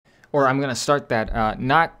Or I'm gonna start that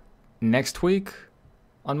not next week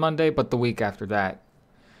on Monday, but the week after that.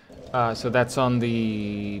 So that's on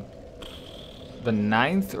the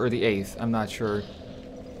 9th or the 8th. I'm not sure.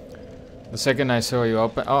 The second I saw you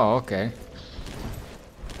open. Oh, okay.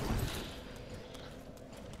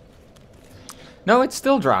 No, it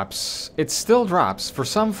still drops. It still drops for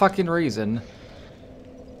some fucking reason.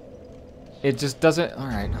 It just doesn't. All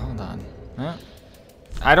right, hold on. Huh?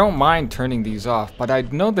 I don't mind turning these off, but I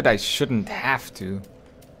know that I shouldn't have to.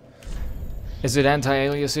 Is it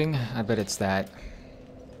anti-aliasing? I bet it's that.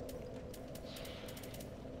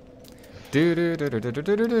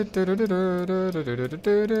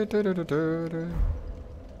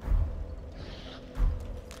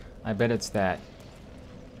 I bet it's that.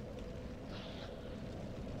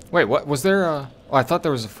 Wait, what? Was there a... Oh, I thought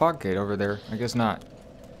there was a fog gate over there. I guess not.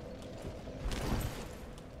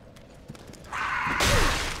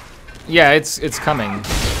 Yeah, it's coming.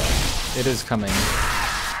 It is coming.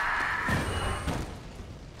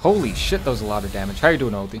 Holy shit, that was a lot of damage. How you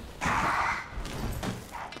doing, Oldie?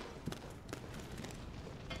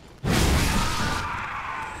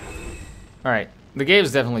 Alright, the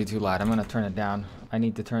game's definitely too loud. I'm gonna turn it down. I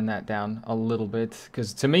need to turn that down a little bit,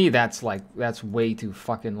 because to me that's way too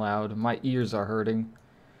fucking loud. My ears are hurting.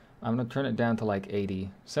 I'm gonna turn it down to like 80,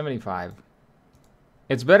 75.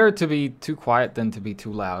 It's better to be too quiet than to be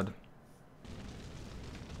too loud.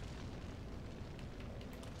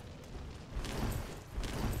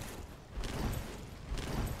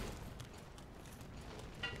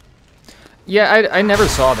 Yeah, I never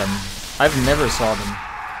saw them. I've never saw them.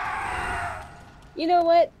 You know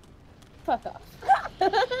what? Fuck off.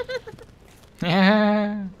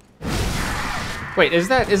 Wait, is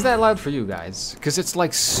that loud for you guys? Because it's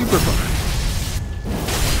like super.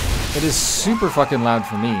 It is super fucking loud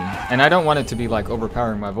for me, and I don't want it to be like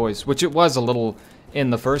overpowering my voice, which it was a little in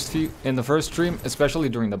the first stream, especially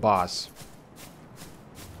during the boss.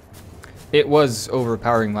 It was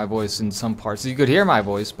overpowering my voice in some parts. You could hear my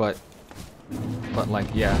voice, but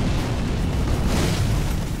like, yeah.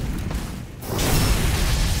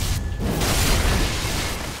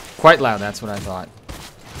 Quite loud, that's what I thought.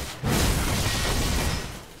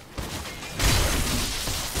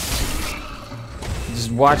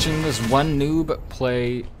 Just watching this one noob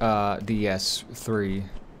play DS3.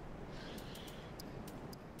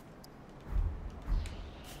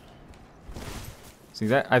 See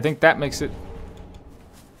that? I think that makes it...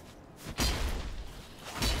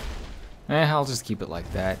 I'll just keep it like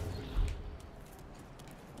that.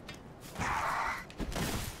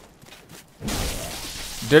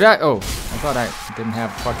 Did I? Oh, I thought I didn't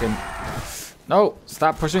have fucking... No,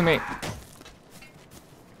 stop pushing me.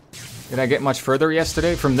 Did I get much further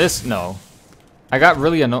yesterday from this? No. I got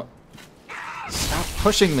really annoyed. Stop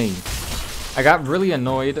pushing me. I got really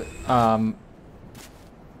annoyed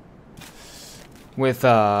with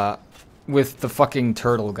the fucking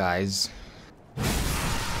turtle guys.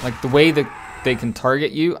 Like the way that they can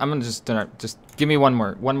target you. I'm gonna just give me one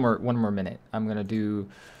more minute. I'm gonna do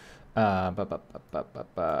I'm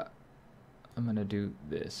gonna do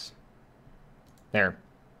this. There.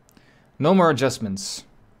 No more adjustments.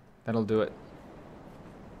 That'll do it.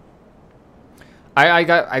 I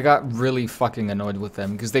got really fucking annoyed with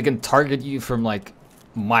them because they can target you from like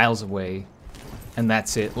miles away, and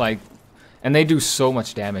that's it. Like, and they do so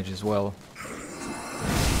much damage as well.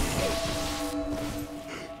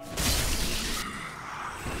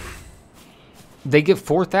 They give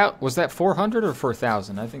 4,000. Was that 400 or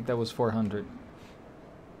 4,000? I think that was 400.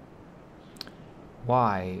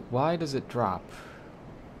 Why? Why does it drop?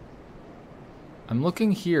 I'm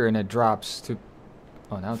looking here and it drops to...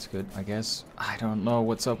 Oh, now it's good, I guess. I don't know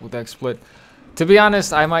what's up with XSplit. To be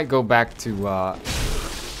honest, I might go back to...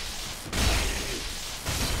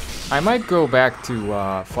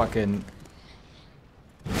 fucking...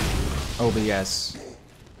 OBS.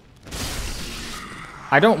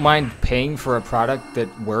 I don't mind paying for a product that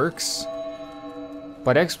works,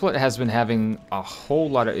 but XSplit has been having a whole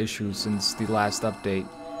lot of issues since the last update.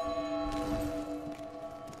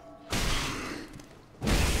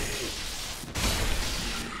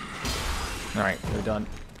 Alright, they're done.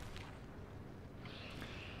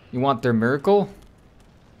 You want their miracle?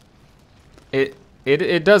 It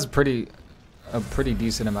does a pretty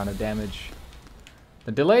decent amount of damage.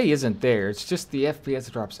 The delay isn't there, it's just the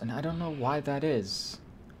FPS drops, and I don't know why that is.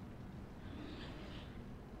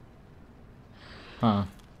 Huh.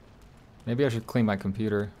 Maybe I should clean my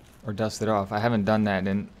computer or dust it off. I haven't done that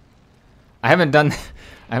in I haven't done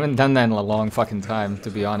that in a long fucking time, to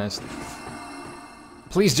be honest.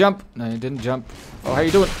 Please jump. No, you didn't jump. Oh, how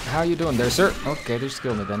you doing? How you doing there, sir? Okay, just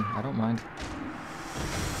kill me then. I don't mind.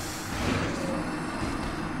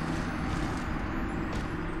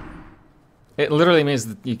 It literally means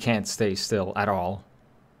that you can't stay still at all.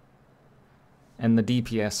 And the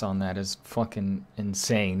DPS on that is fucking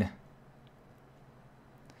insane.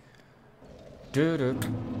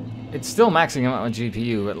 It's still maxing out my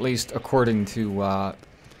GPU, at least according to, I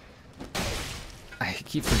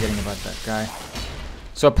keep forgetting about that guy.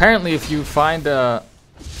 So apparently if you find the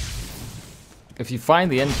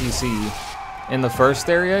NPC in the first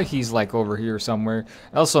area, he's like over here somewhere.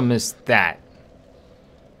 I also missed that.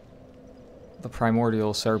 The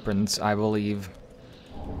primordial serpents, I believe.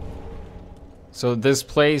 So this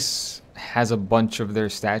place has a bunch of their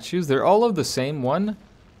statues. They're all of the same one.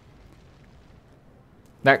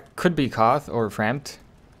 That could be Koth or Frampt.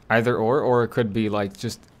 Either or it could be like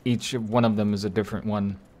just each one of them is a different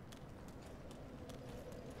one.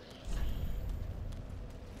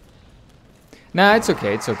 Nah, it's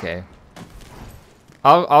okay, it's okay.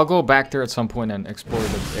 I'll go back there at some point and explore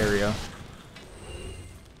the area.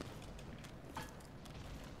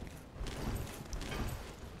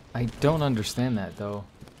 I don't understand that though.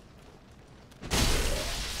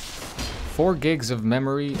 4 gigs of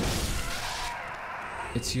memory.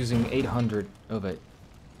 It's using 800 of it.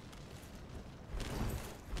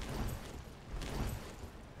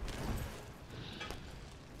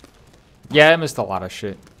 Yeah, I missed a lot of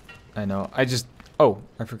shit. I know. Oh,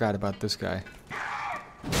 I forgot about this guy.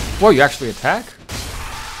 Whoa, you actually attack?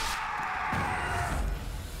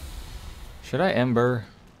 Should I Ember?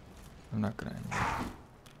 I'm not gonna Ember.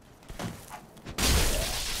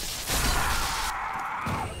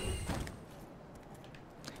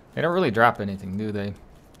 They don't really drop anything, do they?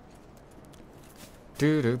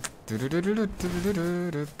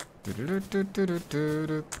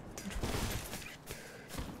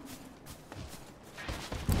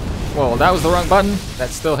 Whoa, that was the wrong button. That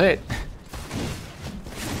still hit.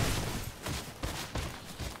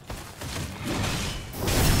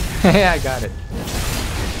 Yeah, I got it.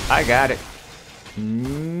 I got it.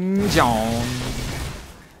 John.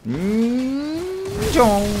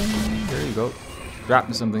 John. There you go. Drop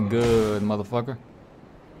me something good, motherfucker.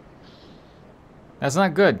 That's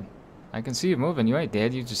not good. I can see you moving. You ain't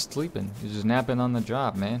dead. You're just sleeping. You're just napping on the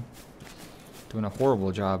job, man. Doing a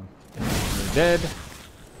horrible job. You're dead.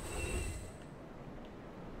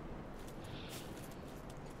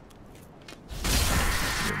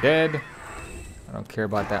 You're dead. I don't care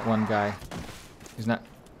about that one guy. He's not...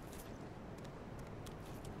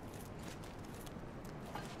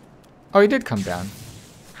 Oh, he did come down.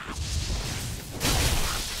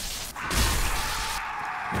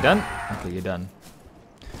 You done? Okay, you're done.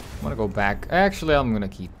 I'm gonna go back. Actually, I'm gonna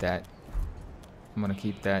keep that. I'm gonna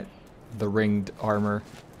keep that. The ringed armor.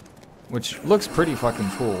 Which looks pretty fucking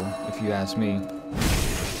cool, if you ask me.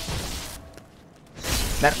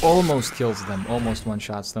 That almost kills them. Almost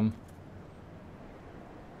one-shots them.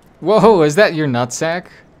 Whoa, is that your nutsack?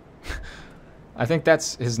 I think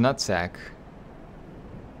that's his nutsack.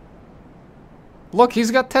 Look, he's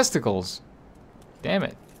got testicles. Damn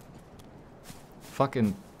it.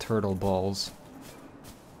 Fucking turtle balls.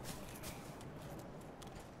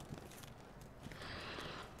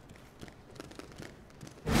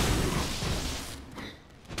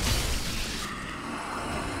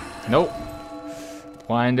 Nope.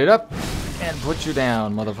 Wind it up and put you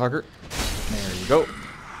down, motherfucker. There you go.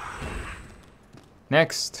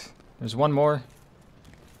 Next. There's one more.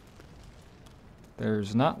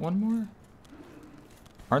 There's not one more?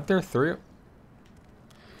 Aren't there 3?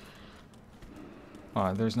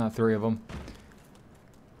 Oh, there's not 3 of them.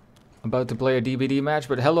 About to play a DBD match,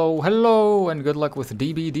 but hello, and good luck with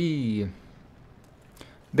DBD.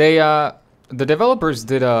 They, the developers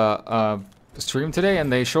did a stream today, and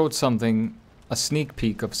they showed something, a sneak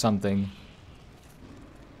peek of something.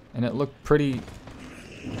 And it looked pretty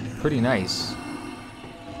nice.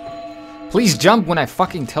 Please jump when I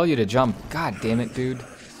fucking tell you to jump. God damn it, dude.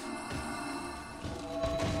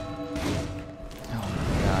 Oh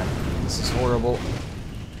my god, this is horrible.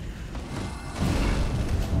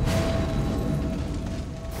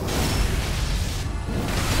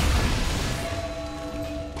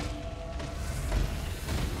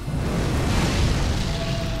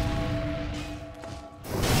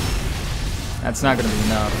 That's not gonna be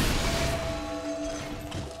enough.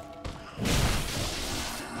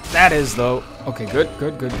 That is, though. Okay, good.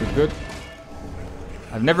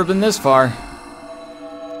 I've never been this far.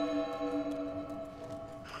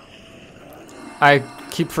 I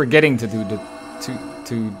keep forgetting to do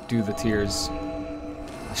the tears.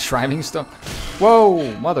 Shriving stone.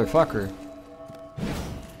 Whoa, motherfucker.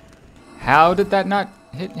 How did that not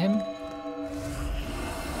hit him?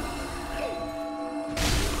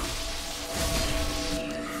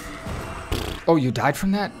 Oh, you died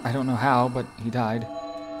from that? I don't know how, but he died.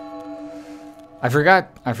 I forgot.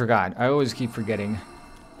 I always keep forgetting.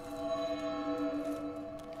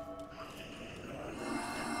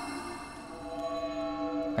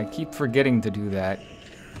 I keep forgetting to do that.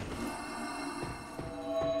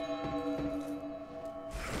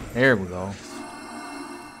 There we go.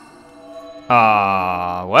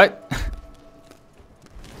 What?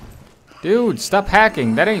 Dude, stop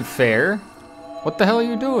hacking. That ain't fair. What the hell are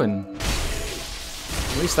you doing?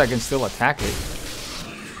 At least I can still attack it.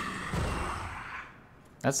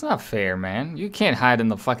 That's not fair, man. You can't hide in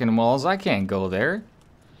the fucking walls. I can't go there.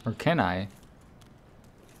 Or can I?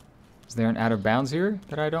 Is there an out of bounds here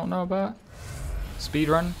that I don't know about?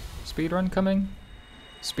 Speedrun? Speedrun coming?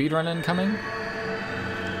 Speedrun incoming?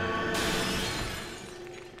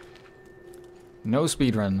 No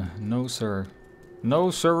speedrun. No, sir.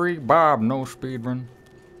 No, sirree, Bob. No speedrun.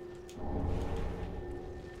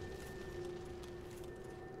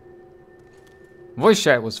 Voice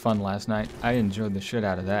chat was fun last night. I enjoyed the shit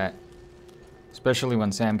out of that. Especially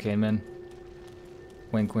when Sam came in.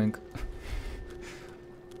 Wink, wink.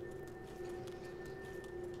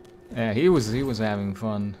 Yeah, he was having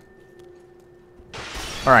fun.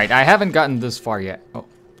 Alright, I haven't gotten this far yet. Oh.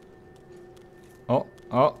 Oh,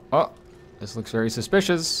 oh, oh. This looks very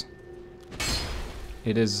suspicious.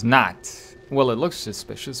 It is not. Well, it looks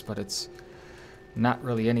suspicious, but it's not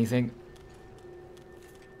really anything.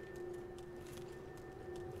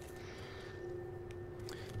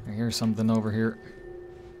 I hear something over here.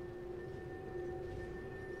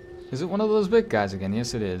 Is it one of those big guys again?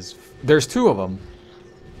 Yes, it is. There's two of them.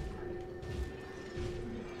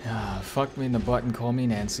 Ah, fuck me in the butt and call me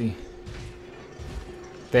Nancy.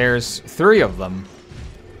 There's three of them.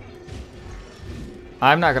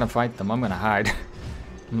 I'm not gonna fight them. I'm gonna hide.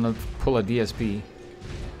 I'm gonna pull a DSP.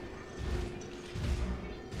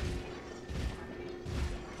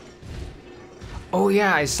 Oh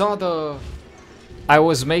yeah, I saw the... I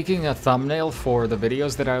was making a thumbnail for the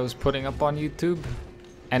videos that I was putting up on YouTube.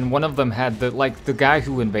 And one of them had the, like, the guy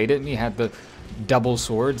who invaded me had the double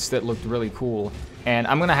swords that looked really cool. And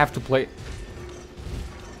I'm gonna have to play...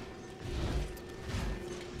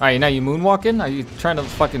 Alright, now you moonwalking? Are you trying to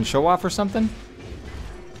fucking show off or something?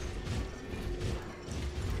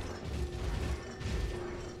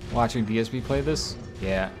 Watching DSP play this?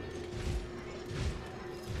 Yeah.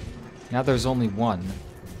 Now there's only one.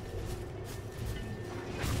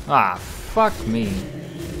 Ah, fuck me.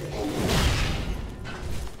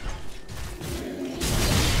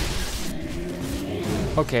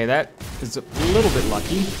 Okay, that is a little bit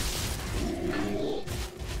lucky.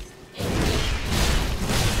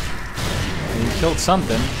 He killed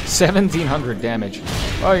something. 1,700 damage.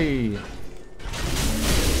 Oy.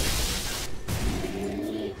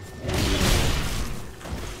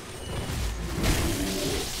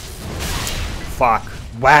 Fuck.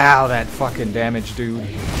 Wow, that fucking damage, dude.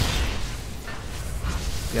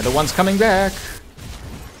 The other one's coming back.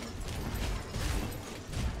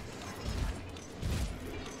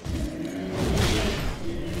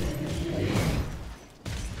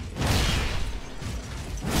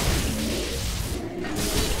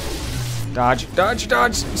 Dodge, dodge,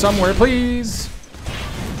 dodge! Somewhere, please!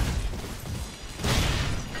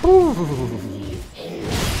 Ooh.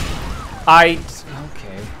 Okay.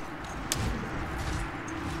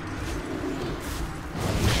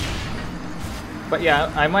 But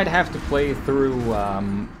yeah, I might have to play through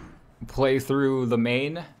the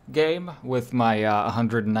main game with my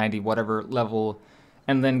 190 whatever level,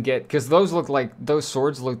 and then get, because those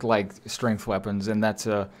swords look like strength weapons, and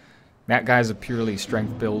that guy's a purely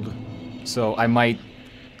strength build, so I might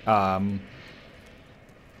have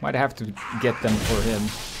to get them for him.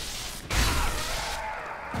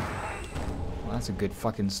 Well, that's a good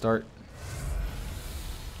fucking start.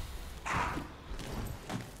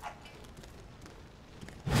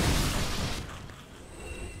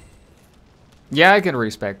 Yeah, I can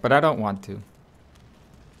respect, but I don't want to.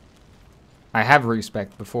 I have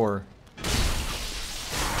respect before.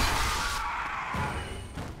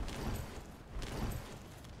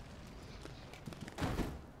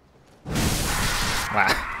 Wow.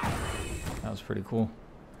 That was pretty cool.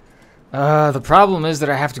 The problem is that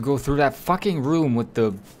I have to go through that fucking room with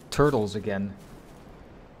the turtles again.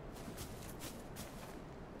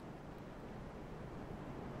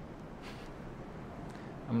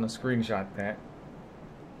 I'm gonna screenshot that.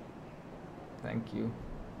 Thank you.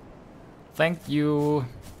 Thank you.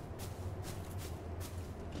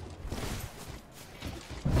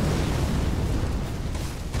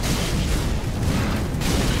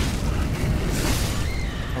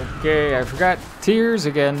 Okay, I forgot tears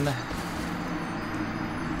again.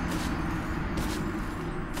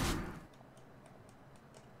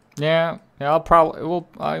 Yeah, I'll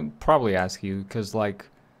probably ask you because like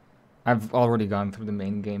I've already gone through the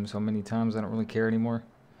main game so many times I don't really care anymore.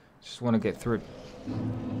 Just want to get through it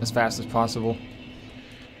as fast as possible.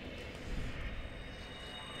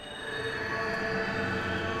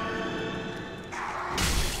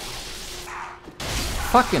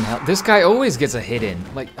 Fucking hell, this guy always gets a hit in.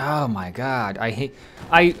 Like, oh my god, I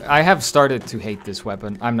have started to hate this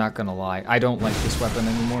weapon. I'm not gonna lie, I don't like this weapon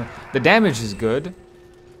anymore. The damage is good,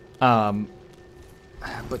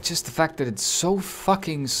 but just the fact that it's so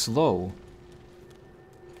fucking slow.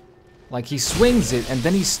 Like, he swings it and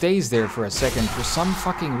then he stays there for a second for some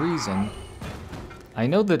fucking reason. I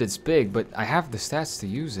know that it's big, but I have the stats to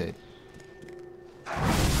use it.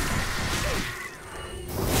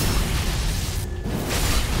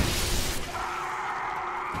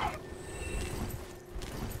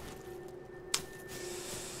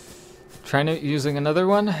 Trying to using another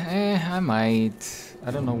one? I might.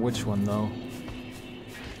 I don't know which one though.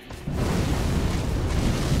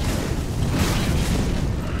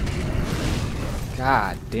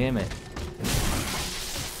 God damn it.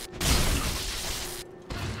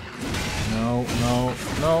 No, no,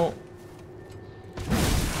 no.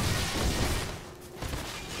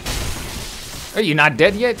 Are you not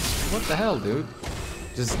dead yet? What the hell, dude?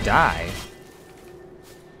 Just die.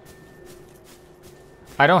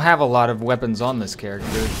 I don't have a lot of weapons on this character,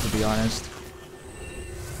 to be honest.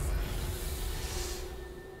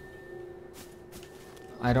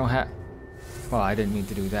 I don't have... Well, I didn't mean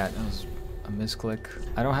to do that. That was a misclick.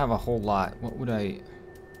 I don't have a whole lot. What would I...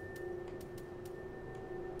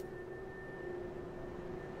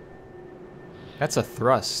 That's a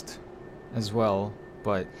thrust as well,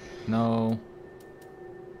 but no.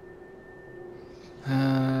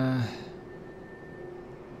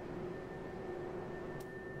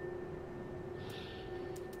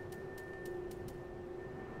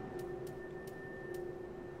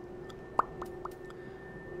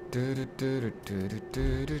 The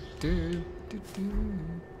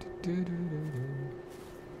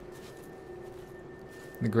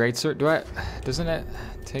great sword, doesn't it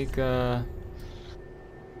take it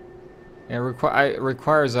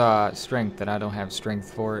requires strength, and I don't have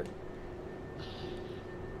strength for it.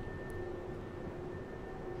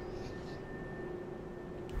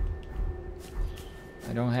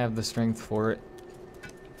 I don't have the strength for it.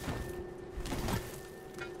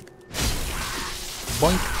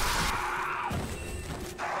 Boink.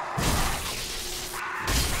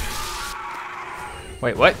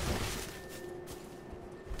 Wait, what?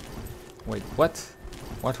 Wait, what?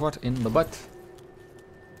 What in the butt?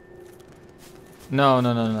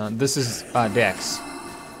 No. This is Dex.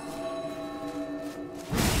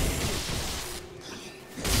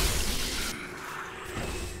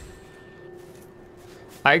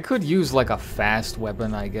 I could use like a fast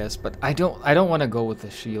weapon, I guess, but I don't want to go with the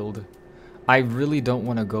shield. I really don't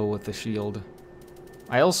want to go with the shield.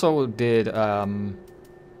 I also did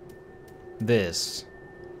this.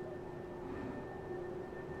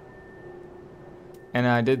 And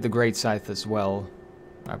I did the Great Scythe as well.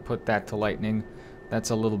 I put that to lightning.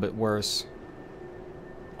 That's a little bit worse.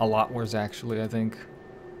 A lot worse, actually, I think.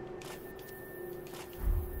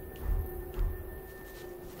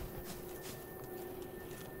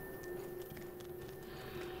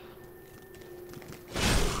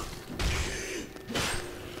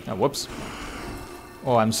 Oh, whoops.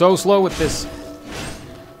 Oh, I'm so slow with this.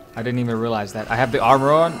 I didn't even realize that. I have the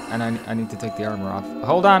armor on, and I need to take the armor off.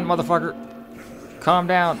 Hold on, motherfucker. Calm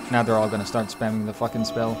down. Now they're all gonna start spamming the fucking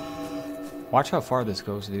spell. Watch how far this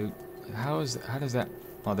goes, dude. How does that...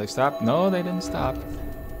 Oh, they stopped? No, they didn't stop.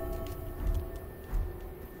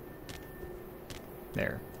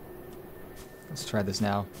 There. Let's try this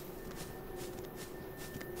now.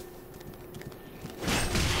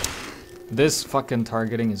 This fucking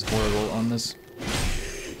targeting is horrible on this.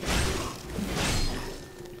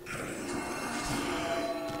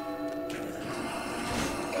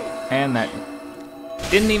 And that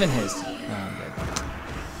didn't even hit.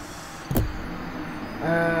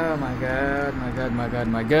 Oh my god,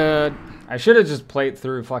 my god. I should have just played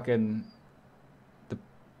through fucking the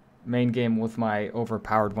main game with my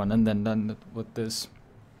overpowered one and then done with this.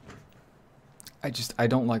 I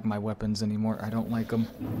don't like my weapons anymore. I don't like them.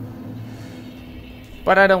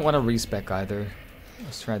 But I don't want to respec either.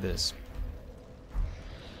 Let's try this.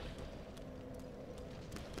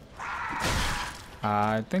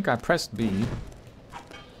 I think I pressed B.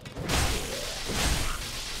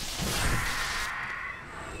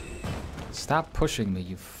 Stop pushing me,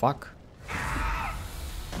 you fuck.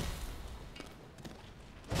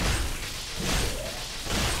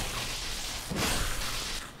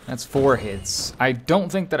 That's 4 hits. I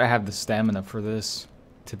don't think that I have the stamina for this,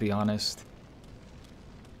 to be honest.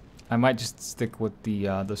 I might just stick with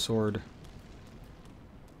the sword.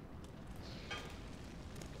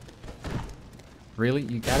 Really?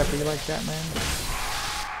 You gotta be like that, man?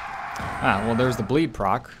 Ah, well, there's the bleed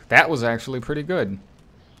proc. That was actually pretty good.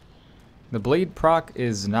 The bleed proc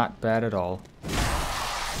is not bad at all.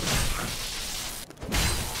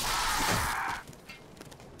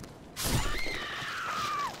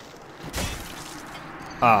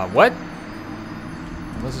 What?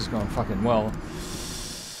 Well, this is going fucking well.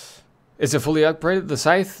 Is it fully upgraded? The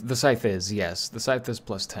scythe? The scythe is, yes. The scythe is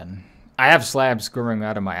plus 10. I have slabs growing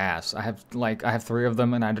out of my ass. I have 3 of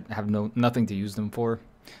them and I have nothing to use them for.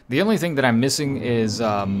 The only thing that I'm missing is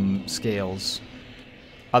scales.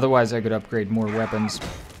 Otherwise I could upgrade more weapons.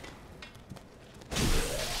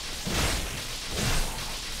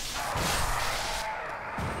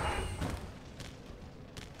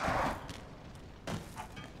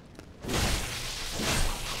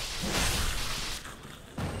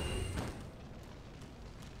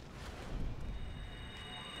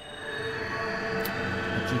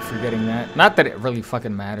 Forgetting that. Not that it really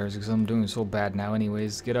fucking matters, because I'm doing so bad now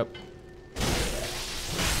anyways. Get up.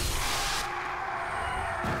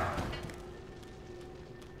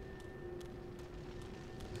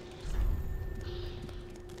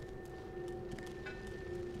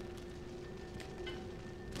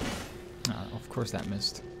 Oh, of course that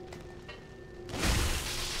missed.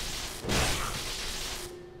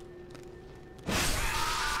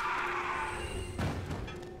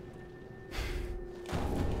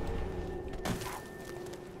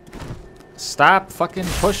 Stop fucking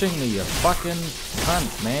pushing me, you fucking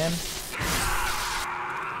cunt, man.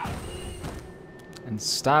 And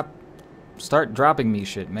start dropping me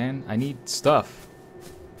shit, man. I need stuff.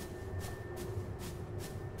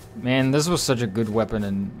 Man, this was such a good weapon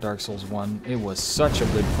in Dark Souls 1. It was such a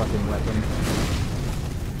good fucking weapon.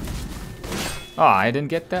 Oh, I didn't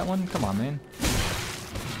get that one? Come on, man.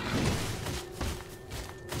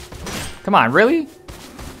 Come on, really?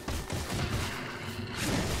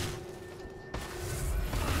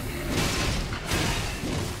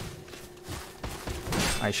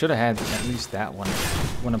 I should have had at least that one.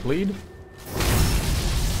 Wanna bleed?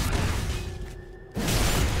 The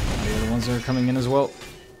other ones are coming in as well.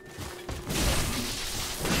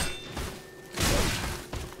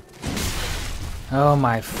 Oh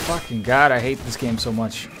my fucking god, I hate this game so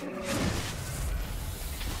much.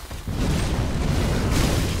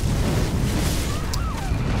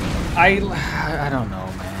 I don't know,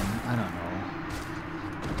 man. I don't know.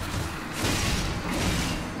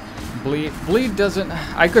 Bleed doesn't...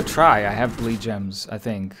 I could try. I have bleed gems, I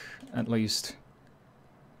think. At least.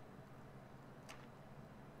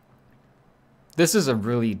 This is a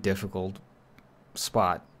really difficult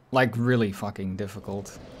spot. Like, really fucking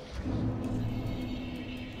difficult.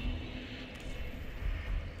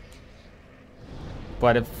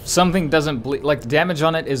 But if something doesn't bleed... Like, the damage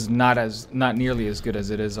on it is not nearly as good as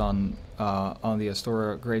it is on the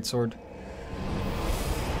Astora Greatsword.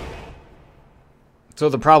 So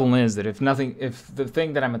the problem is that if the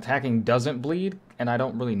thing that I'm attacking doesn't bleed, and I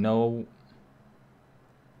don't really know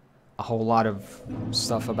a whole lot of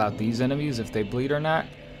stuff about these enemies, if they bleed or not,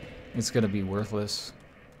 it's gonna be worthless.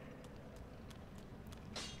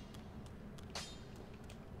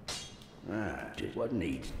 Just what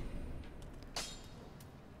needs.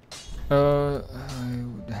 I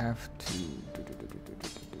would have to...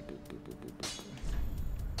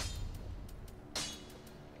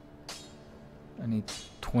 I need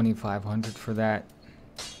 2,500 for that.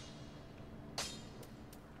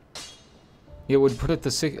 It would put it to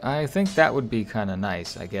 6. I think that would be kind of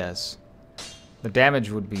nice, I guess. The damage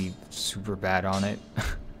would be super bad on it.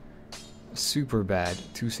 Super bad.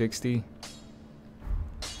 260.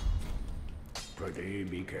 Pretty,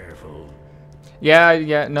 be careful.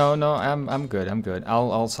 Yeah, no, I'm good,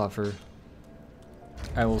 I'll suffer.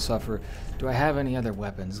 I will suffer. Do I have any other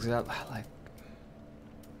weapons? 'Cause I like...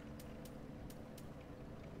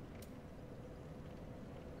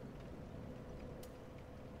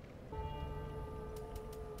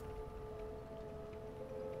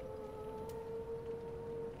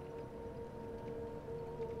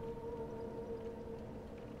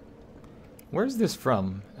 Where's this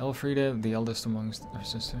from? Elfrida, the eldest amongst her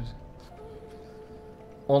sisters.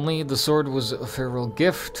 Only the sword was a farewell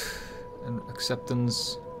gift and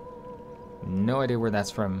acceptance. No idea where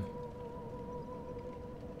that's from.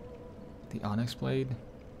 The Onyx Blade?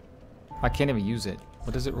 I can't even use it.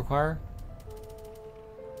 What does it require?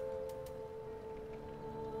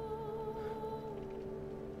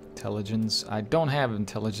 Intelligence. I don't have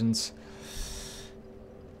intelligence.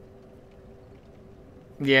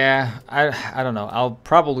 Yeah, I don't know. I'll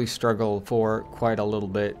probably struggle for quite a little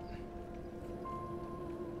bit.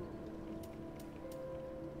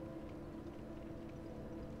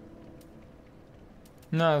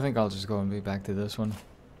 No, I think I'll just go and be back to this one.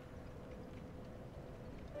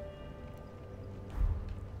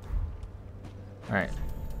 Alright.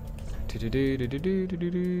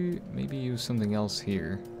 Maybe use something else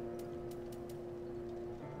here.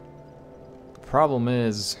 The problem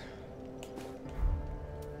is...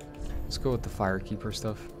 Let's go with the Firekeeper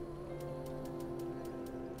stuff.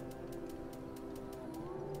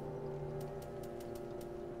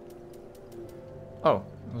 Oh,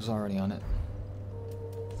 it was already on it.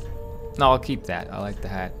 No, I'll keep that. I like the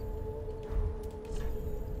hat.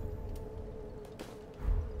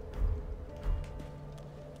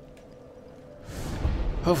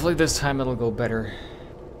 Hopefully this time it'll go better.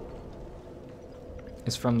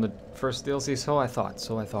 It's from the first DLC, so I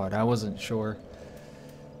thought. I wasn't sure.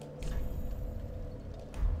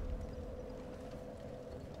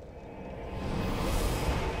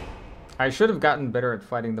 I should have gotten better at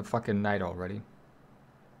fighting the fucking knight already.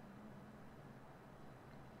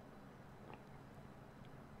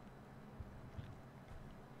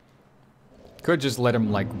 Could just let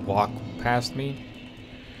him, like, walk past me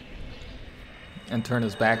and turn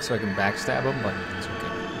his back so I can backstab him, but it's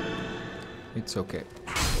okay. It's okay.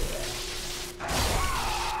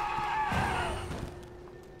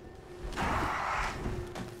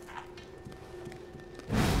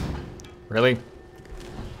 Really?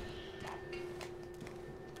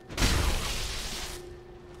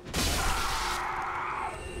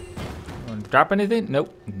 Wanna drop anything?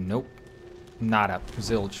 Nope. Nope. Nada.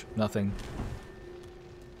 Zilch. Nothing.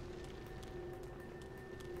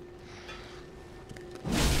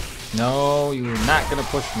 No, you're not gonna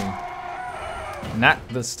push me. Not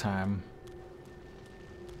this time.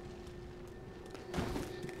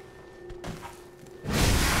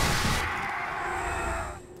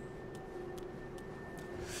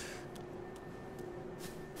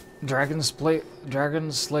 Dragon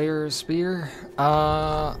Slayer Spear?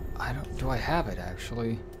 Do I have it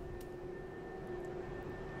actually?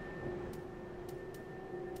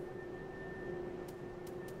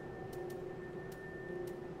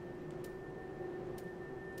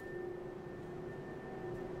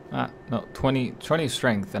 No, 20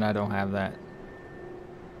 strength, and I don't have that.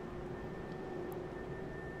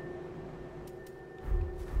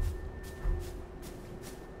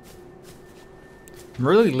 I'm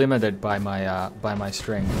really limited by my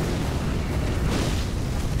strength.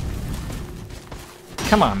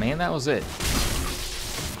 Come on, man, that was it.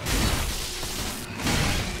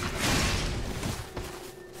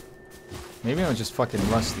 Maybe I'm just fucking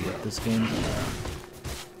rusty at this game.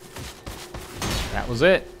 That was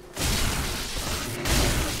it.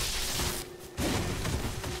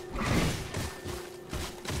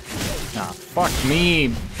 Ah, fuck me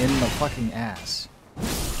in the fucking ass.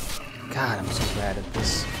 God, I'm so bad at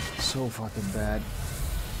this. So fucking bad.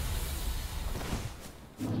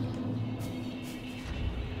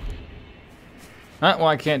 Well,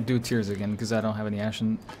 I can't do tears again because I don't have any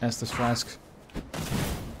Ashen Estus flasks.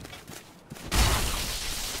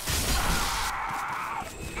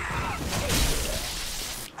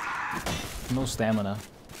 No stamina.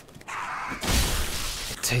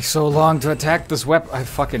 It takes so long to attack this weapon. I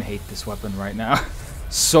fucking hate this weapon right now.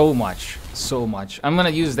 So much. So much. I'm gonna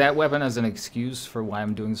use that weapon as an excuse for why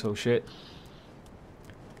I'm doing so shit.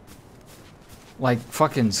 Like,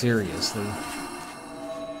 fucking seriously.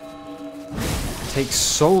 It takes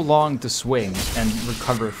so long to swing and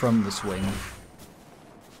recover from the swing.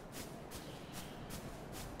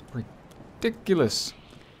 Ridiculous.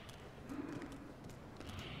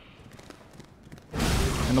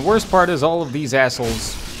 And the worst part is all of these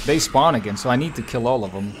assholes, they spawn again, so I need to kill all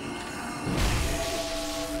of them.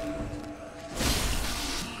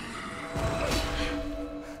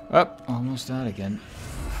 Up, almost out again.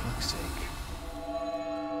 For fuck's sake.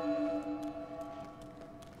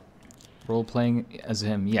 Role-playing as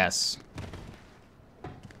him, yes.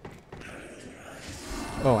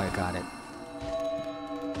 Oh, I got it.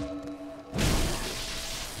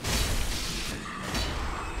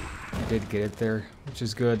 I did get it there, which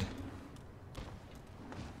is good.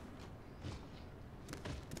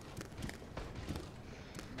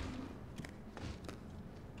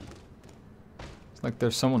 It's like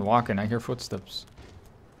there's someone walking. I hear footsteps.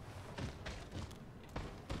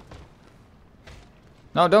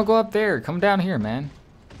 No, don't go up there. Come down here, man.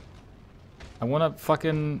 I want to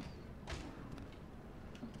fucking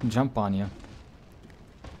jump on you.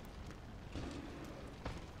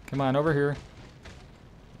 Come on, over here.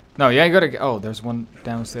 No, yeah, you gotta. Oh, there's one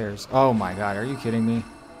downstairs. Oh my god, are you kidding me?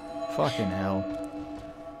 Fucking hell.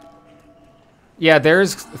 Yeah,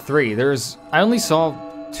 there's 3. I only saw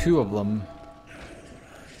 2 of them.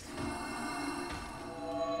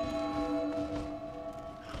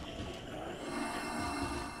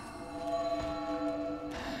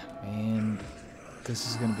 Man, this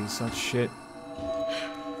is gonna be such shit.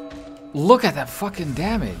 Look at that fucking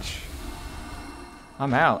damage.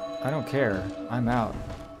 I'm out. I don't care. I'm out.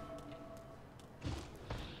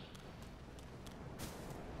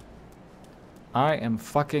 I am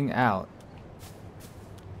fucking out.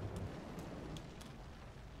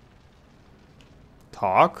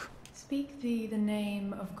 Talk? Speak thee the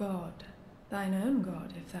name of God, thine own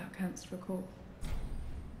God, if thou canst recall.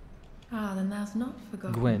 Ah, then thou'st not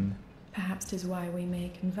forgotten. Gwyn. Perhaps 'tis why we may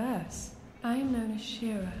converse. I am known as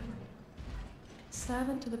Shira,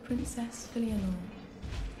 servant to the Princess Filianor,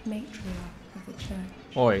 matriarch of the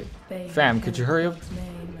church. Oi, They who fam, could you hurry up? God's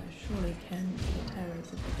name surely ken the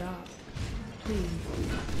terrors of the dark. Please.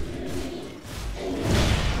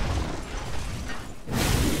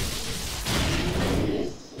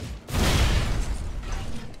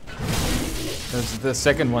 The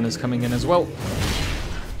second one is coming in as well.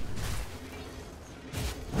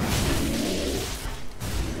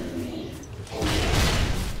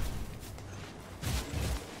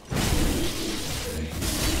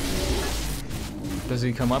 Does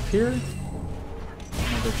he come up here?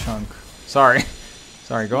 Another chunk. Sorry.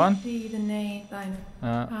 Sorry, go on. Be the name thine.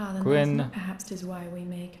 Then Gwyn. that's perhaps 'tis why we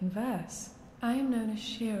may converse. I am known as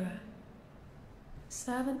Shira,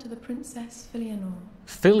 servant to the Princess Filianor.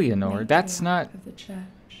 Filianor? That's matriarch not... of the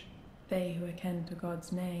church. They who are ken to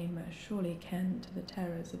God's name are surely ken to the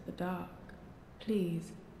terrors of the dark.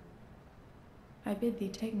 Please, I bid thee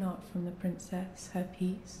take not from the princess her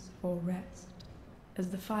peace or rest. As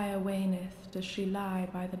the fire waneth, does she lie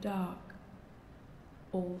by the dark,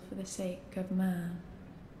 all for the sake of man.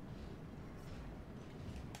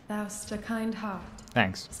 Thou'st a kind heart.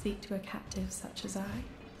 Thanks. Speak to a captive such as I.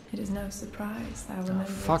 It is no surprise thou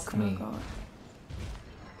rememberest fuck our me. God.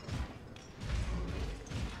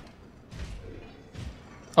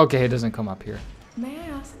 Okay, it doesn't come up here. May I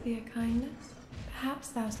ask thee a kindness? Perhaps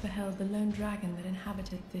thou'st beheld the lone dragon that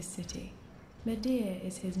inhabited this city. Medir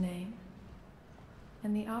is his name,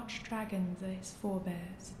 and the archdragons are his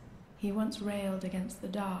forebears. He once railed against the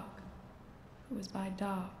dark, but was by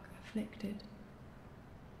dark afflicted.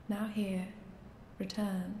 Now here,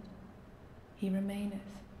 returned, he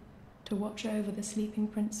remaineth, to watch over the sleeping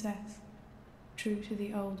princess, true to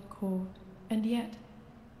the old accord. And yet,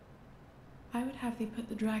 I would have thee put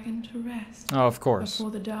the dragon to rest. Oh, of course.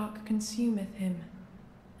 Before the dark consumeth him,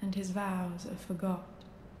 and his vows are forgot.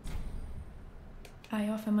 I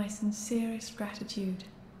offer my sincerest gratitude,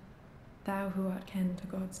 thou who art ken to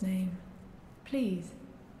God's name. Please,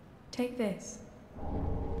 take this.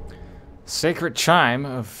 Sacred chime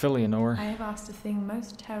of Filianor. I have asked a thing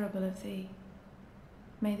most terrible of thee.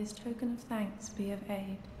 May this token of thanks be of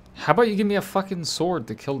aid. How about you give me a fucking sword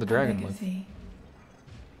to kill the I dragon beg of with? thee,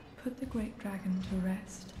 put the great dragon to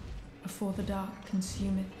rest, before the dark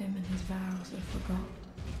consumeth him and his vows are forgot.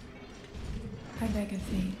 I beg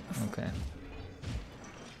of thee, Okay.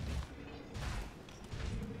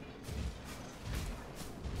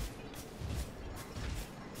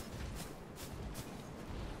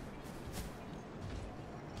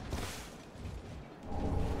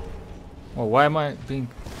 Well, why am I being...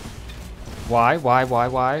 Why?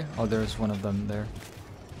 Oh, there's one of them there.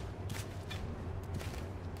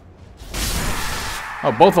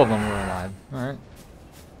 Oh, both of them were alive. Alright.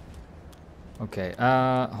 Okay,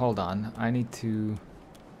 hold on. I need to...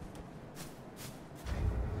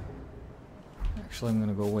 Actually, I'm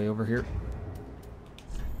gonna go way over here.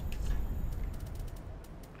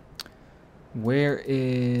 Where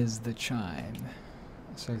is the chime?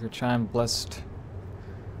 Sacred chime, blessed...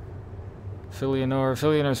 Filianor.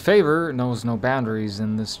 Filianor's favor knows no boundaries,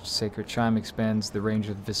 and this sacred chime expands the range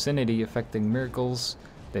of vicinity, affecting miracles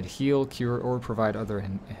that heal, cure, or provide other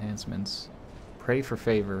enhancements. Pray for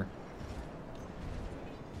favor.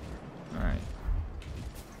 Alright.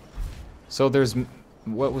 So there's...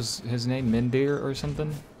 What was his name? Mindir or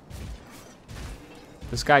something?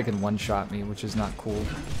 This guy can one-shot me, which is not cool.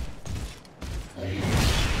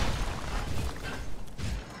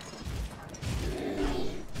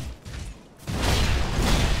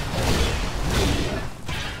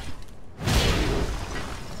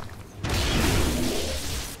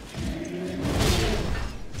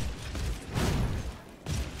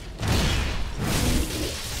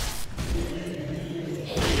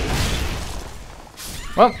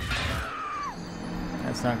 Well,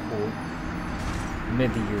 that's not cool.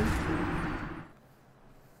 Mid-year.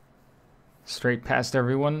 Straight past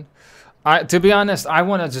everyone. To be honest, I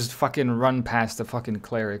want to just fucking run past the fucking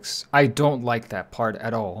clerics. I don't like that part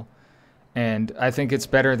at all. And I think it's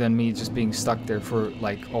better than me just being stuck there for,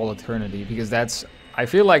 like, all eternity. Because that's... I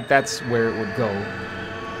feel like that's where it would go.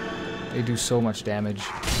 They do so much damage.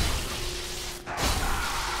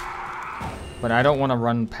 But I don't want to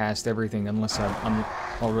run past everything unless I've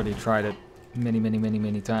already tried it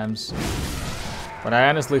many times. But I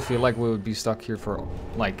honestly feel like we would be stuck here for,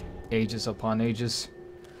 like, ages upon ages.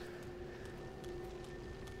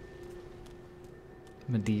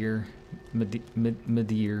 Medir.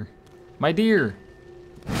 Medir. My dear!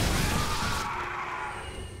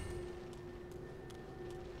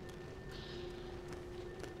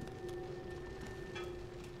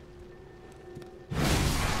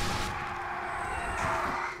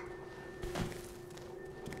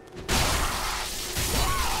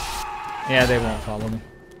 Yeah, they won't follow me.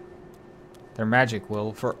 Their magic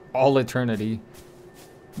will for all eternity.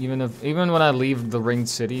 Even when I leave the ringed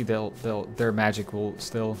city, their magic will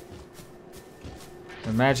still be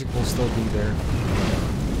there.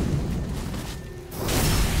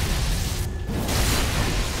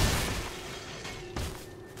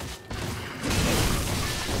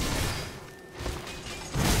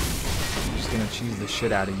 I'm just gonna cheese the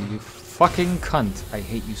shit out of you, you fucking cunt. I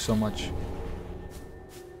hate you so much.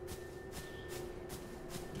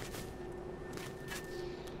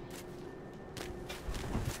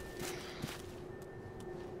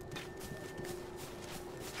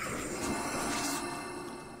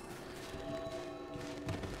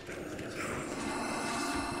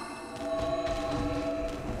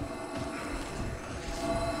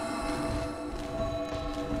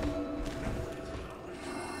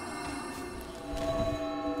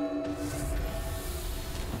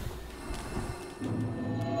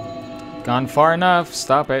 Gone far enough.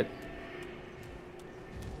 Stop it.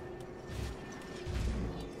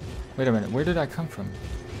 Wait a minute. Where did I come from?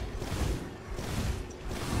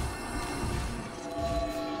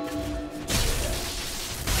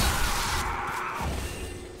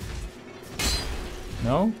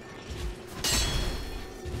 No?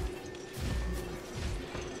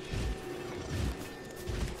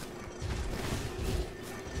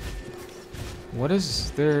 What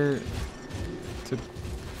is there to...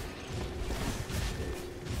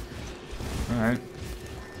 Alright.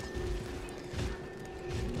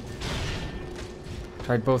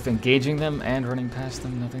 Tried both engaging them and running past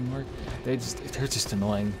them, nothing worked. They're just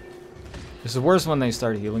annoying. It's the worst when they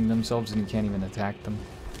start healing themselves and you can't even attack them.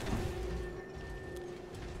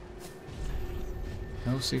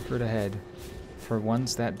 No secret ahead. For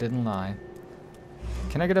once that didn't lie.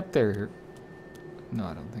 Can I get up there? No,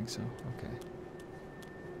 I don't think so. Okay.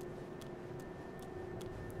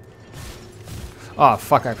 Oh,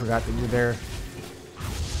 fuck, I forgot that you're there.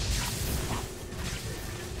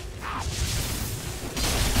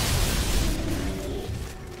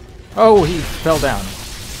 Oh, he fell down.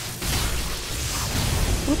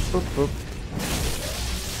 Boop, boop, boop.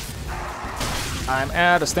 I'm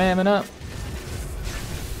out of stamina.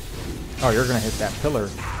 Oh, you're gonna hit that pillar,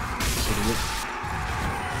 idiot.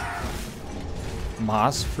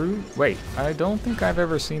 Moss fruit? Wait, I don't think I've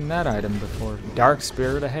ever seen that item before. Dark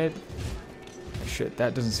spirit ahead? Shit,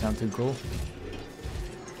 that doesn't sound too cool.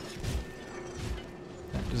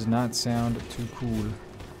 That does not sound too cool.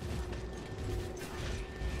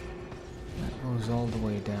 That goes all the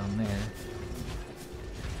way down there.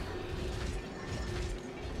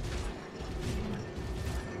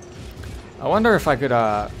 I wonder if I could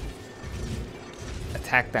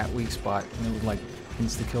attack that weak spot and it would like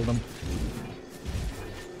insta-kill them.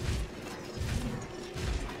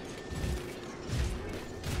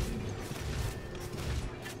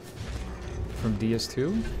 From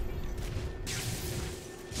DS2?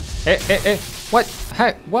 Eh, what?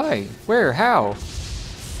 How? Why? Where? How?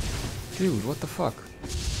 Dude, what the fuck?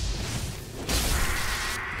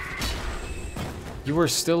 You were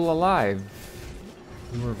still alive.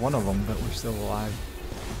 You were one of them that were still alive.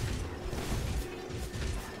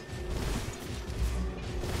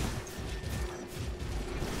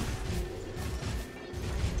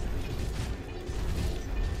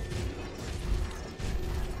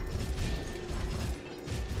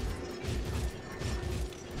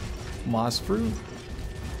 Moss fruit?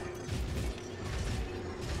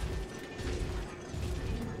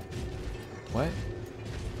 What?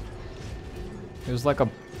 It was like a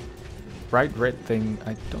bright red thing.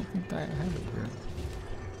 I don't think I have it here.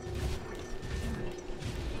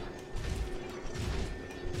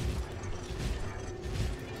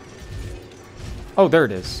 Oh, there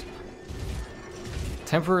it is.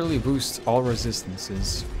 Temporarily boosts all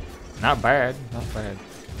resistances. Not bad, not bad.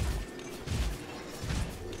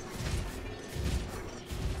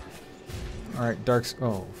 Alright, Darks.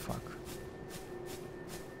 Oh, fuck.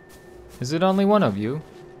 Is it only one of you?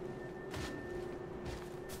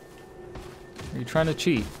 Are you trying to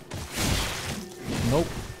cheat? Nope,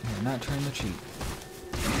 you're not trying to cheat.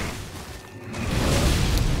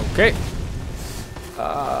 Okay.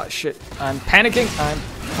 Shit. I'm panicking. I'm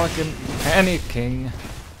fucking panicking.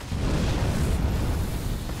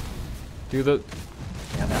 Do the...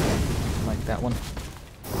 Yeah, that one. I like that one.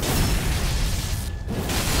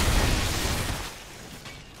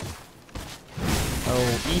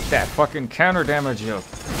 Oh, eat that fucking counter damage, you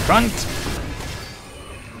cunt!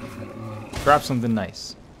 Drop something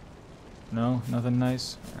nice. No? Nothing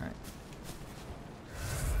nice? Alright.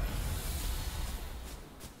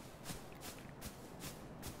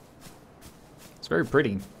 It's very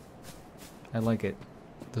pretty. I like it.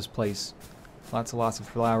 This place. Lots of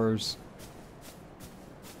flowers.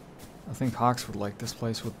 I think Hawks would like this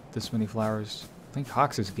place with this many flowers. I think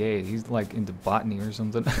Hawks is gay. He's like into botany or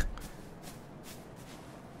something.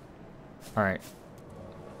 Alright.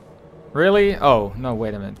 Really? Oh, no,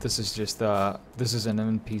 wait a minute. This is just, this is an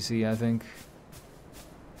NPC, I think.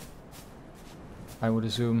 I would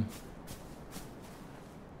assume.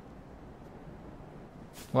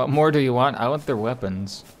 What more do you want? I want their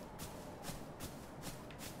weapons.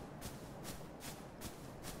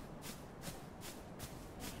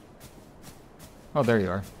 Oh, there you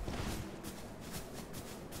are.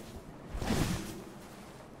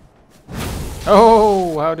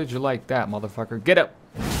 Oh, how did you like that, motherfucker? Get up!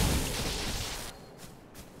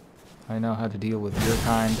 I know how to deal with your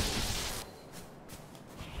kind.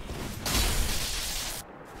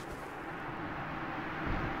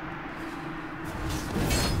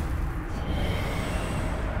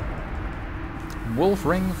 Wolf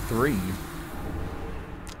Ring 3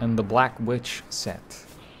 and the Black Witch set.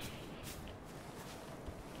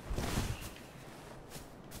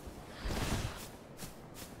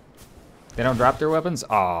 They don't drop their weapons?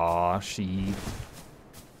 Aw, shit.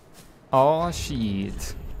 Aw,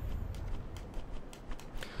 shit.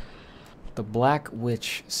 The Black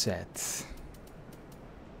Witch set.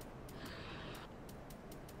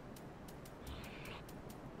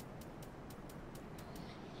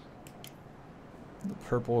 The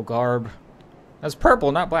purple garb. That's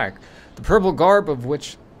purple, not black. The purple garb of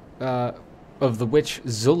which, of the witch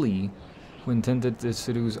Zully, who intended to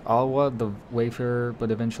seduce Alwa, the Wayfarer, but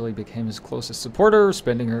eventually became his closest supporter,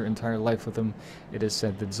 spending her entire life with him. It is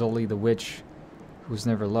said that Zully, the witch, who was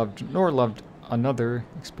never loved nor loved another,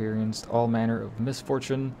 experienced all manner of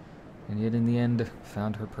misfortune, and yet in the end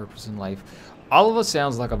found her purpose in life. Alwa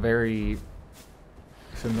sounds like a very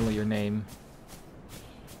familiar name.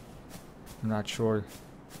 I'm not sure.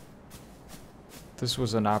 This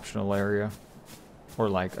was an optional area, or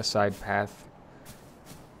like a side path.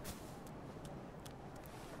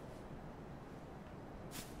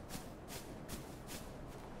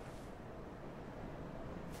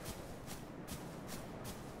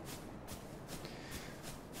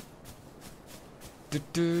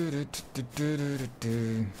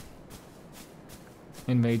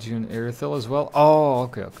 Inmage and Erithil as well. Oh,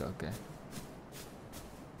 okay.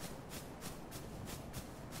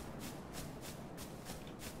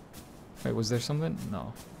 Wait, was there something?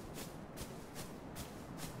 No.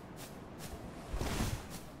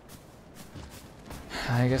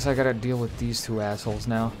 I guess I gotta deal with these two assholes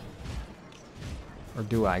now. Or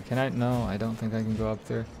do I? Can I? No, I don't think I can go up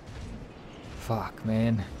there. Fuck,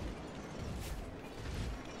 man.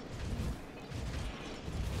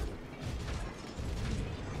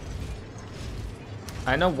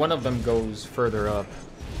 I know one of them goes further up.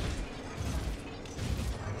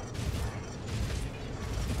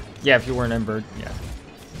 Yeah, if you weren't Embered, yeah.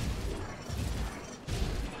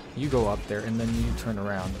 You go up there and then you turn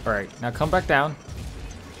around. Alright, now come back down.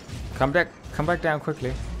 Come back down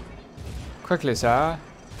quickly. Quickly, sir.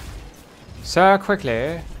 Sir,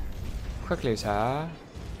 quickly. Quickly, sir.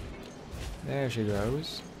 There she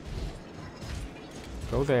goes.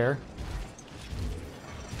 Go there.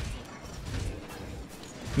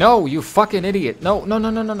 No, you fucking idiot. No.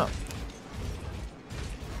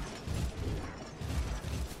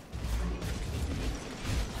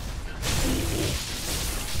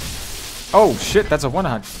 Oh shit, that's a one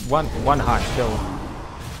hot kill.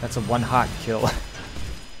 That's a one hot kill.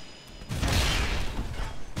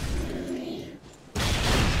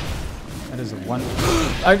 That is a one.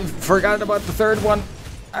 I forgot about the third one.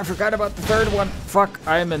 Fuck,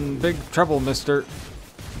 I am in big trouble, mister.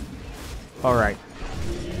 Alright.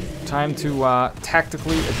 Time to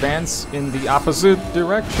tactically advance in the opposite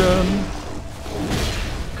direction.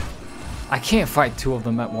 I can't fight two of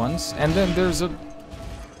them at once. And then there's a...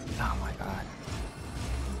 Oh my god.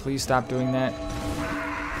 Please stop doing that.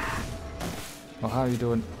 Well, how are you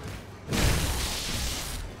doing?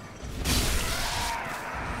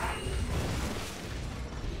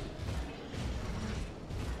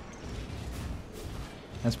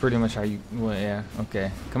 That's pretty much how you... Well, yeah, okay.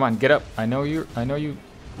 Come on, get up. I know you...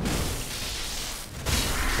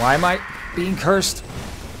 Why am I being cursed?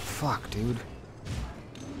 Fuck, dude.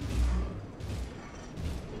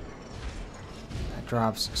 That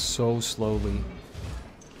drops so slowly.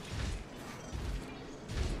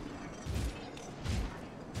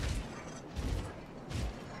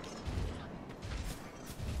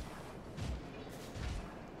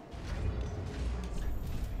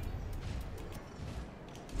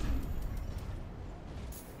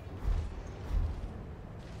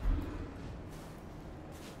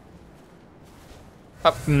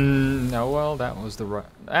 Up. No, well, that was the right...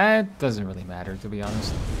 It doesn't really matter, to be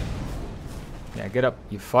honest. Yeah, get up,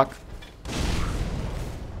 you fuck.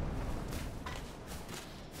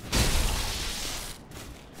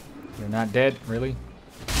 You're not dead, really?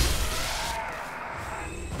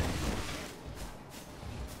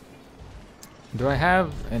 Do I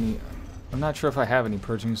have any... I'm not sure if I have any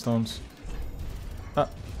purging stones. I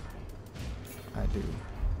do.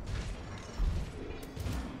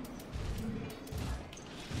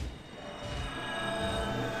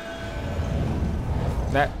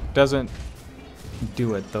 That doesn't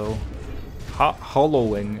do it, though.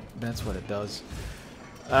 Hollowing, that's what it does.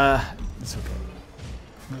 It's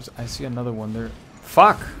okay. I see another one there.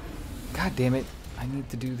 Fuck! God damn it. I need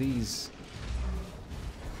to do these.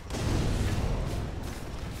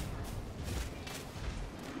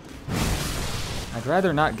 I'd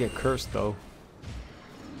rather not get cursed, though.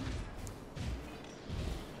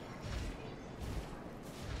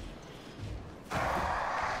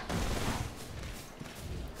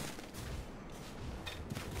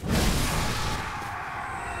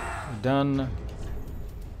 Done.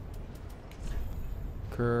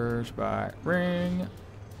 Cursed by ring.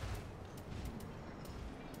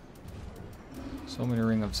 So many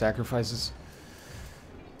ring of sacrifices.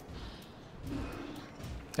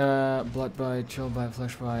 Blood bite, chill bite,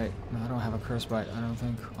 flesh bite. No, I don't have a curse bite, I don't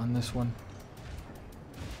think, on this one.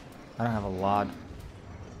 I don't have a lot.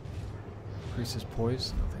 Increases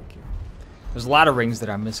poise? No, thank you. There's a lot of rings that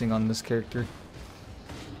I'm missing on this character.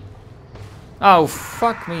 Oh,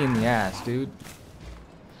 fuck me in the ass, dude.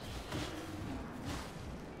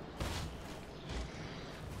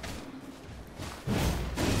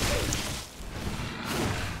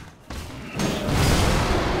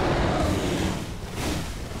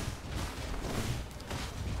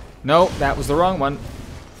 No, that was the wrong one.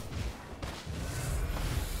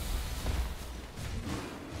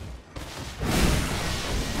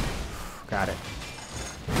 Got it.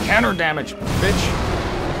 Counter damage, bitch.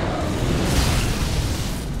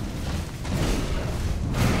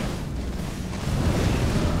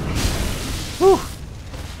 Whew.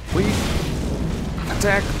 Please.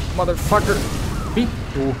 Attack, motherfucker. Beep.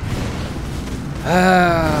 Ooh.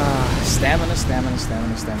 Stamina, stamina,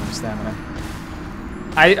 stamina, stamina, stamina.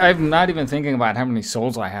 I'm not even thinking about how many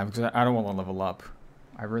souls I have because I don't want to level up.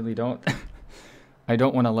 I really don't. I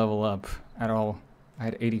don't want to level up at all. I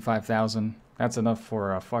had 85,000. That's enough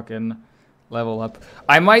for a fucking level up.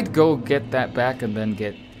 I might go get that back and then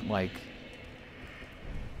get, like,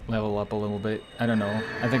 level up a little bit. I don't know.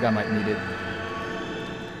 I think I might need it.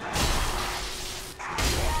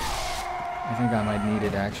 I think I might need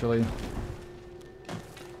it, actually.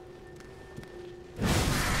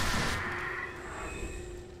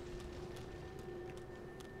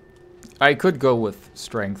 I could go with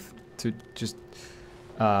strength to just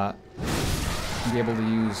be able to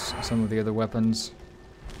use some of the other weapons.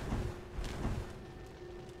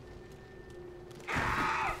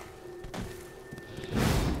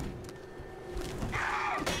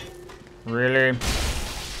 Really?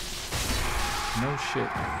 No shit.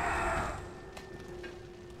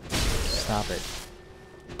 Stop it.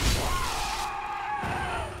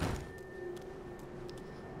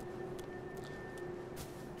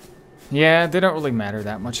 Yeah, they don't really matter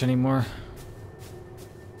that much anymore.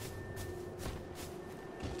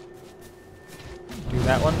 Do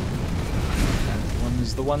that one. That one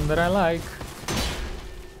is the one that I like.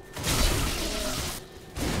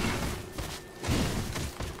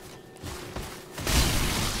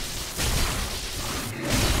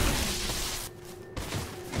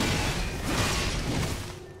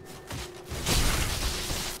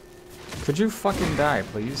 Could you fucking die,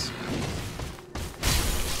 please?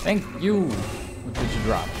 Thank you. What did you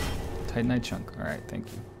drop? Titanite chunk. Alright, thank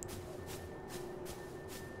you.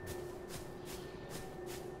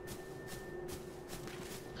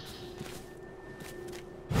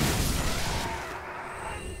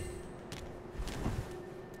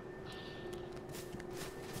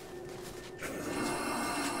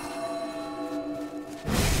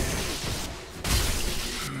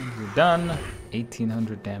 You're done.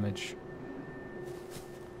 1800 damage.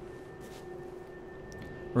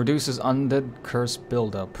 Reduces undead curse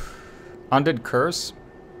buildup. Undead curse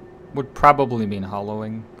would probably mean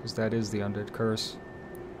hollowing, because that is the undead curse.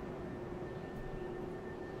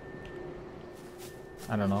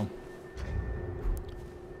 I don't know.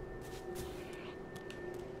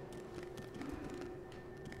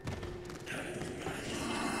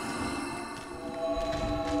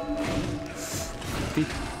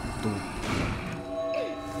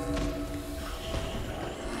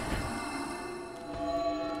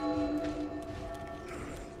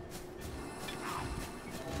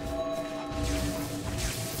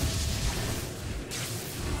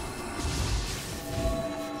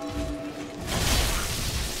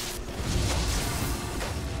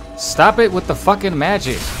 Stop it with the fucking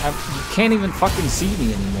magic. You can't even fucking see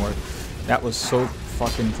me anymore. That was so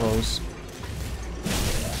fucking close.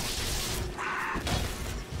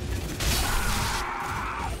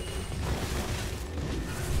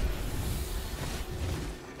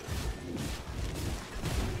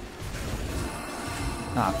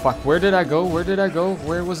 Ah, fuck. Where did I go? Where did I go?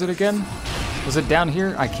 Where was it again? Was it down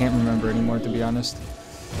here? I can't remember anymore, to be honest.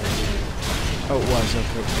 Oh, it was.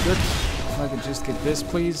 Okay, good. If I could just get this,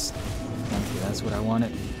 please. Thank you, that's what I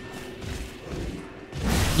wanted.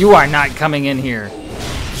 You are not coming in here.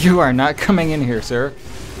 You are not coming in here, sir.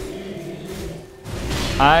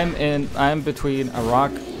 I'm between a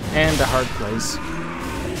rock and a hard place.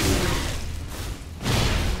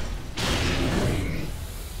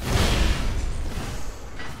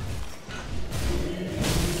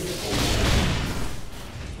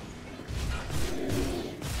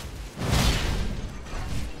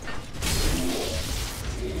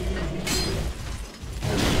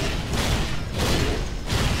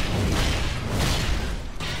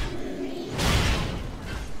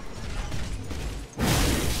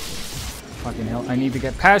 Fucking hell, I need to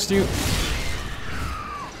get past you.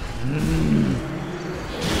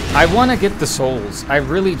 I want to get the souls. I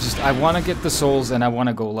want to get the souls and I want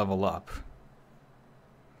to go level up.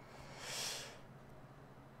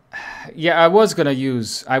 Yeah, I was gonna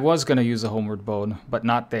use a homeward bone, but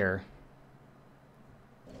not there.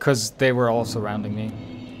 'Cause they were all surrounding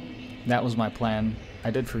me. That was my plan. I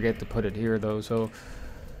did forget to put it here though, so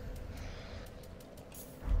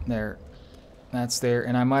there. That's there,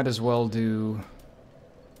 and I might as well do...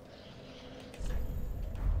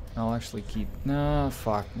 I'll actually keep... Nah,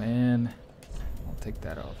 fuck, man. I'll take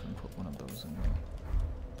that off and put one of those in there.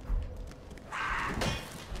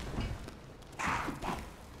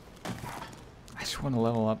 I just want to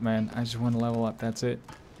level up, man. I just want to level up, that's it.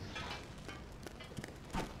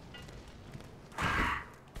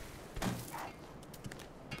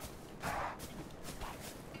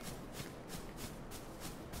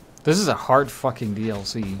 This is a hard fucking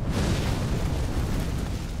DLC.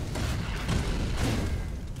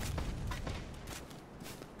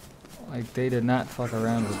 Like, they did not fuck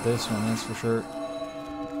around with this one, that's for sure.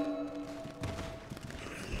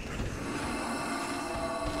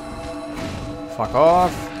 Fuck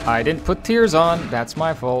off. I didn't put tears on. That's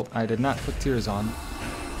my fault. I did not put tears on.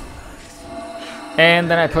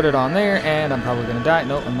 And then I put it on there, and I'm probably gonna die.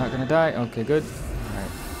 Nope, I'm not gonna die. Okay, good.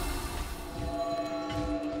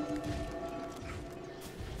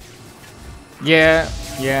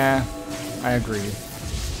 Yeah, I agree.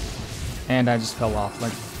 And I just fell off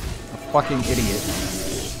like a fucking idiot.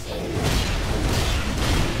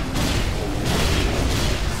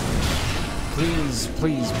 Please,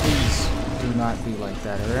 please, please do not be like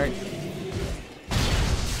that, alright?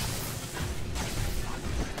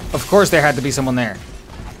 Of course there had to be someone there.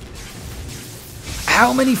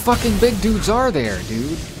 How many fucking big dudes are there,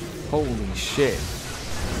 dude? Holy shit.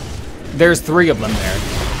 There's 3 of them there.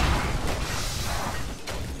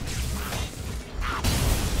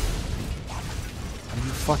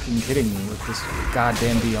 Fucking kidding me with this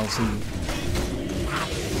goddamn DLC.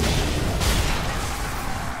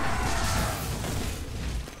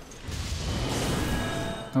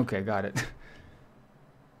 Okay, got it.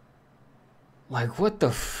 Like, what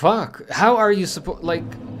the fuck? How are you supposed... Like...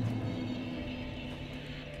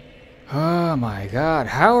 Oh my god.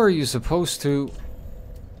 How are you supposed to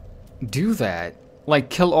do that? Like,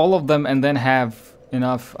 kill all of them and then have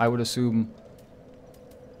enough, I would assume,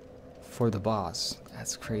 for the boss.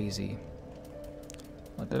 That's crazy.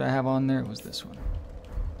 What did I have on there? It was this one.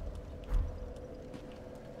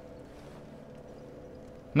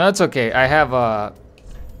 No, it's okay. I have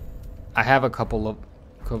a couple of...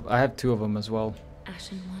 I have 2 of them as well.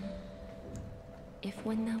 Ashen one. If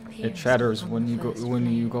when thou It shatters when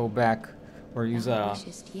you go back or use a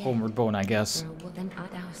homeward bone, I guess.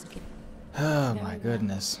 Oh my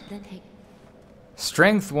goodness.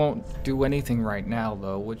 Strength won't do anything right now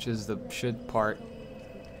though, which is the shit part.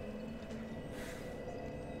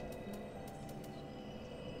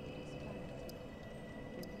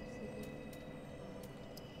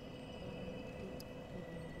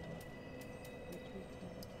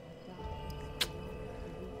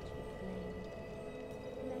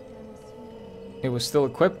 It was still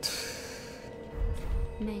equipped.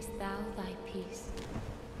 Mayst thou thy peace.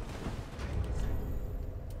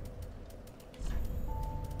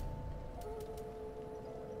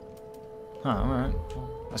 Huh, alright.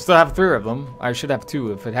 I still have 3 of them. I should have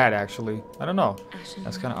 2 if it had actually. I don't know. Ashen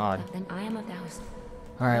That's kind of odd. Then I am a thousand.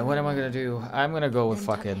 Alright, what am I gonna do? I'm gonna go with Then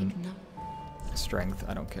thou fucking take no- strength.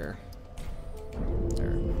 I don't care.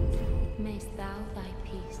 There. Mayst thou thy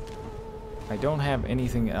peace. I don't have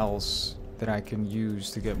anything else that I can use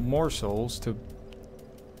to get more souls to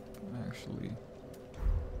actually.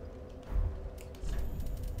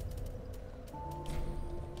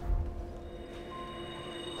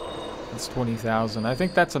 That's 20,000. I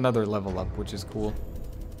think that's another level up, which is cool.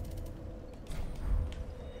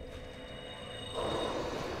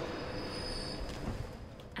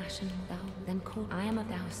 Ashen thou, then call I am a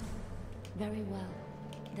thousand. Very well.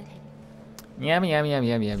 That Yum, yum, yum,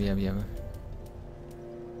 yum, yum, yum, yum.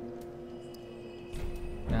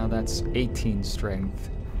 Now that's 18 strength.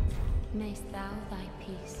 mayst thou thy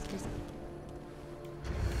peace.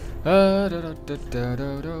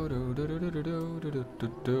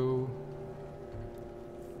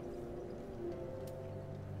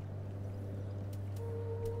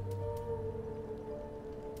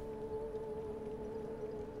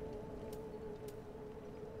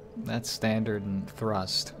 That's standard and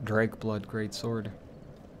thrust. Drake Blood Greatsword.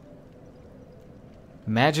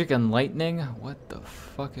 Magic and lightning? What the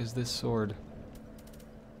fuck is this sword?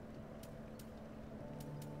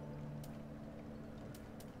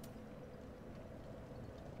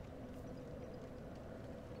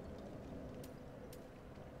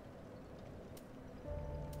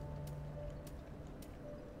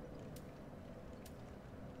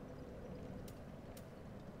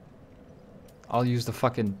 I'll use the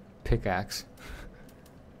fucking pickaxe.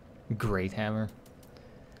 Great hammer.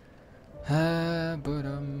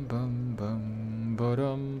 Ba-dum bum bum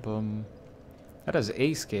ba-dum bum. That has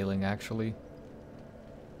A scaling actually.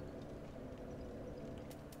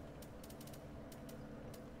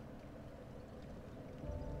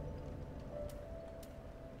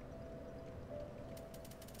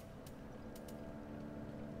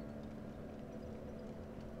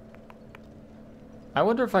 I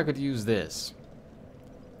wonder if I could use this.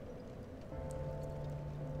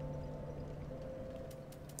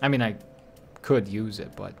 I mean, I could use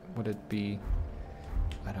it, but would it be...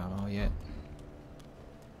 I don't know yet.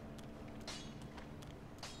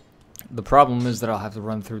 The problem is that I'll have to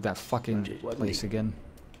run through that fucking place again.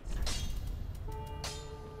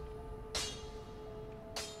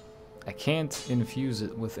 I can't infuse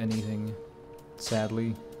it with anything,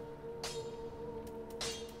 sadly.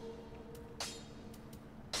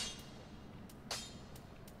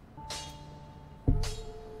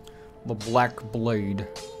 The Black Blade.